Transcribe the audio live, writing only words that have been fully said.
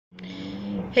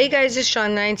Hey guys, it's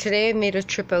Shauna. Today I made a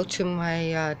trip out to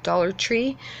my Dollar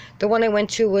Tree. The one I went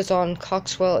to was on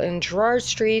Coxwell and Gerrard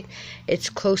Street. It's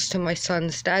close to my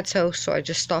son's dad's house, so I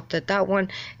just stopped at that one.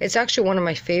 It's actually one of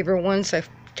my favorite ones. I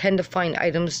tend to find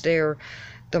items there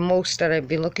the most that I've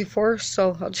been looking for,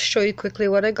 so I'll just show you quickly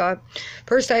what I got.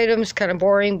 First item is kind of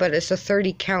boring, but it's a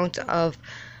 30 count of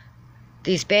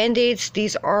these Band-Aids.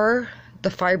 These are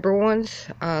the fiber ones,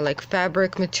 like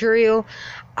fabric material.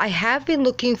 I have been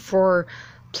looking for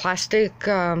plastic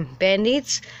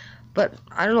Band-Aids, but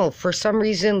I don't know, for some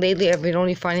reason lately I've been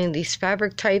only finding these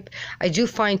fabric type. I do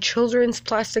find children's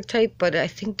plastic type, but I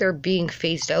think they're being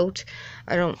phased out.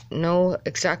 I don't know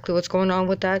exactly what's going on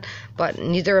with that, but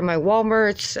neither of my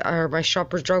Walmarts or my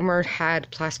Shoppers Drug Mart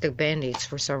had plastic Band-Aids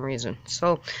for some reason,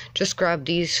 so just grab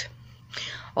these.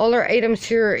 All our items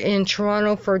here in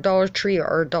Toronto for Dollar Tree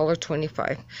are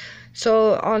 $1.25.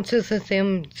 So on to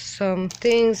some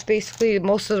things. Basically,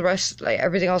 most of the rest, like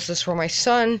everything else, is for my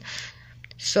son.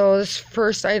 So this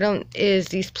first item is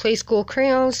these Play School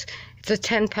crayons. It's a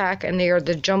 10-pack, and they are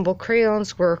the jumbo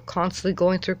crayons. We're constantly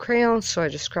going through crayons, so I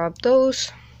just grabbed those.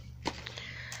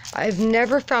 I've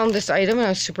never found this item, and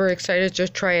I'm super excited to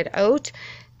try it out.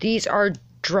 These are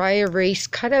dry erase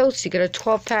cutouts. You get a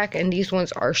 12-pack, and these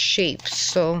ones are shapes.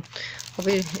 So I'll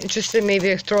be interested maybe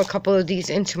to throw a couple of these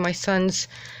into my son's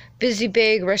busy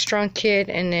bag restaurant kit,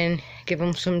 and then give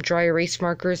him some dry erase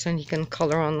markers and he can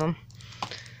color on them.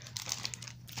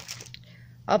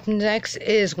 Up next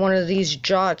is one of these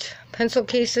Jot pencil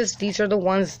cases. These are the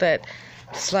ones that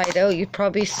slide out. You've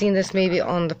probably seen this maybe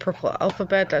on the Purple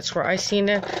Alphabet. That's where I seen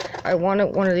it. I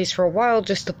wanted one of these for a while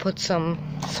just to put some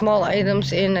small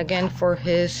items in, again, for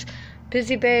his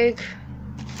busy bag.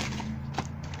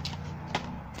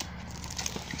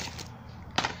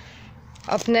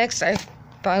 Up next, I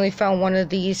finally found one of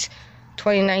these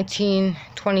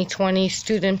 2019-2020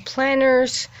 student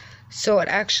planners. So it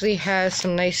actually has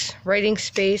some nice writing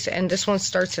space, and this one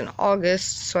starts in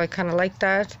August, so I kind of like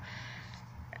that.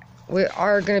 We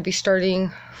are going to be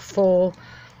starting full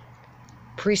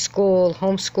preschool,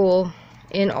 homeschool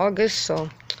in August, so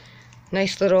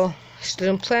nice little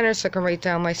student planner so I can write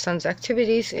down my son's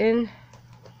activities in.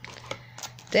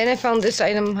 Then I found this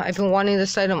item. I've been wanting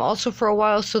this item also for a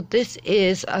while. So this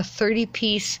is a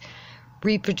 30-piece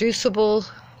reproducible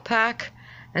pack.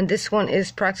 And this one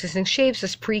is Practicing Shapes.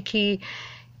 It's pre-K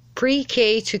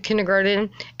to kindergarten.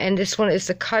 And this one is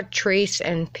the cut, trace,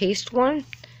 and paste one.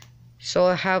 So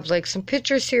I have like some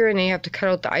pictures here, and then you have to cut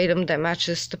out the item that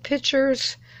matches the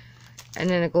pictures. And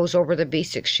then it goes over the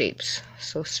basic shapes.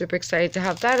 So super excited to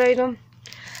have that item.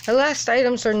 The last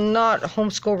items are not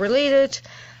homeschool related,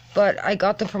 but I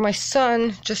got them for my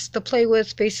son just to play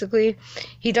with, basically.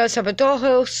 He does have a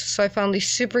dollhouse, so I found these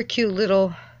super cute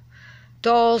little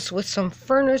dolls with some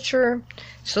furniture.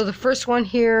 So the first one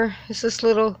here is this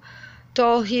little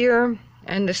doll here,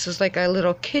 and this is like a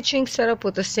little kitchen setup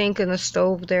with a sink and a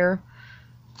stove there.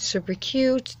 Super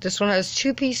cute. This one has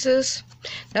 2 pieces.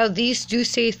 Now these do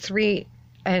say 3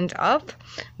 and up.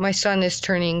 My son is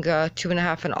turning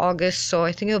 2.5 in August, so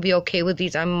I think he'll be okay with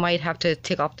these. I might have to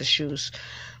take off the shoes.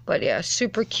 But yeah,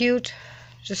 super cute,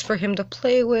 just for him to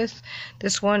play with.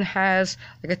 This one has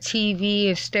like a TV,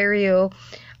 a stereo,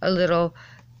 a little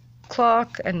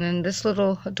clock, and then this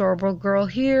little adorable girl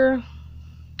here.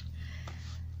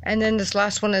 And then this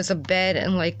last one is a bed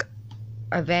and like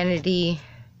a vanity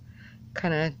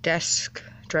kind of desk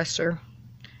dresser.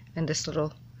 And this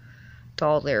little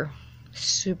doll there.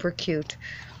 Super cute.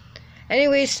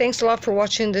 Anyways, thanks a lot for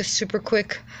watching this super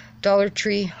quick Dollar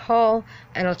Tree haul,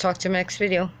 and I'll talk to you in the next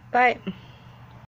video. Bye.